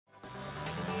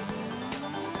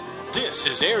This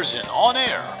is Aerzen On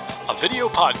Air, a video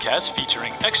podcast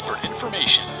featuring expert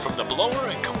information from the blower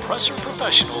and compressor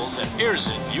professionals at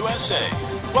Aerzen USA.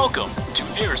 Welcome to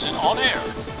Aerzen On Air.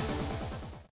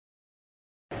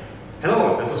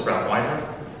 Hello, this is Brad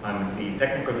Weiser. I'm the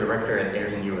Technical Director at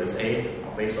Aerzen USA,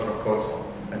 based out of Coatesville,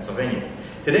 Pennsylvania.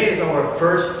 Today is our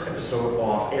first episode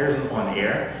of Aerzen On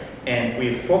Air, and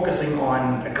we're focusing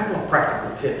on a couple of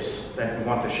practical tips that we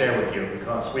want to share with you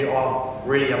because we all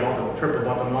really want the triple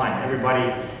bottom line.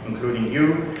 Everybody, including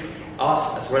you,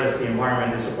 us, as well as the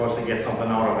environment, is supposed to get something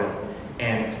out of it.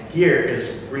 And here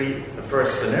is really the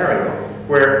first scenario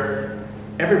where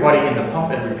everybody in the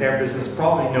pump and repair business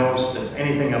probably knows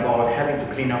anything about having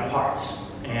to clean up parts.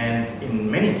 And in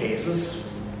many cases,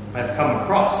 I've come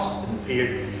across in the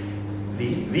field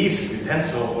these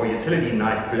utensil or utility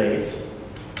knife blades,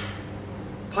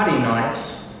 putty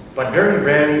knives, but very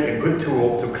rarely a good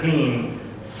tool to clean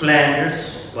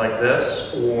flanges like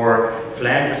this or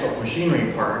flanges of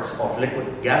machinery parts of liquid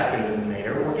gasket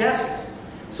eliminator or gaskets.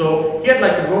 So here I'd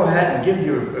like to go ahead and give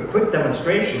you a quick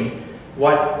demonstration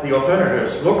what the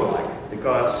alternatives look like,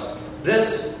 because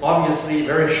this obviously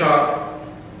very sharp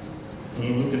and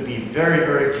you need to be very,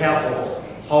 very careful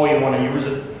how you want to use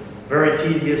it. Very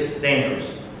tedious,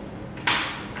 dangerous.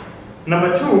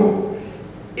 Number two,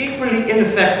 equally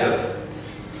ineffective.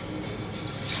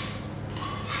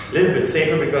 A little bit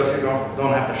safer because you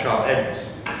don't have the sharp edges.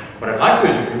 What I'd like to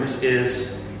introduce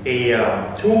is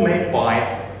a tool made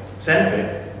by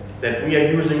Zenfit that we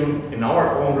are using in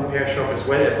our own repair shop as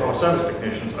well as our service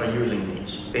technicians are using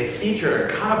these. They feature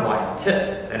a carbide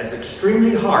tip that is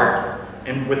extremely hard,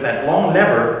 and with that long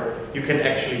lever you can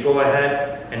actually go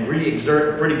ahead and really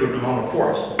exert a pretty good amount of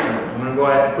force. I'm going to go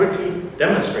ahead and quickly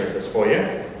demonstrate this for you.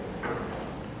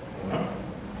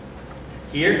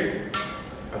 Here,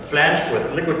 a flange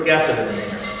with liquid gas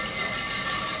eliminator.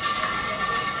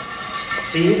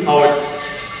 See how it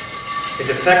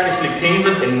effectively cleans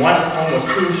it in one, almost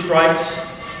two strikes.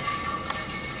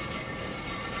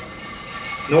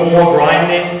 No more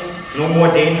grinding, no more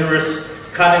dangerous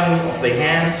cutting of the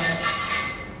hands.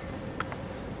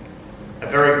 A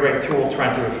very great tool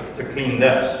trying to clean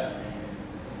this.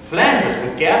 Flanges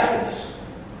with gaskets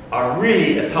are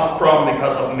really a tough problem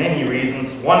because of many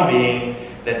reasons. One being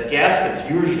that gaskets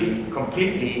usually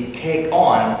completely cake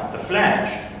on the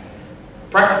flange.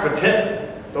 Practical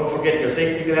tip, don't forget your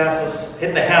safety glasses,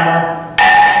 hit the hammer,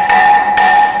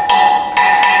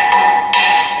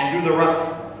 and do the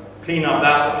rough clean up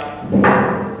that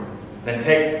way. Then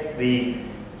take the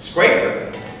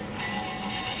scraper,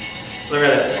 look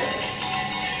at it.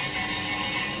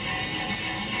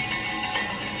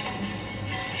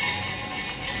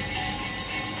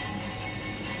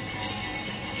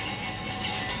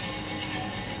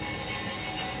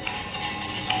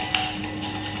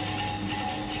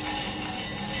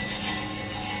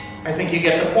 I think you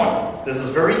get the point. This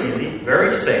is very easy,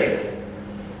 very safe,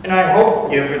 and I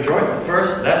hope you've enjoyed the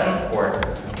first lesson, or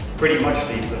pretty much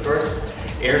the first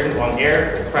Aerzen On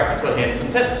Air practical hints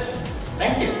and tips.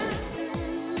 Thank you.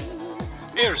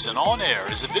 Aerzen On Air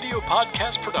is a video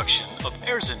podcast production of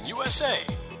Aerzen USA.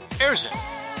 Aerzen,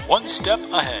 one step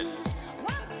ahead.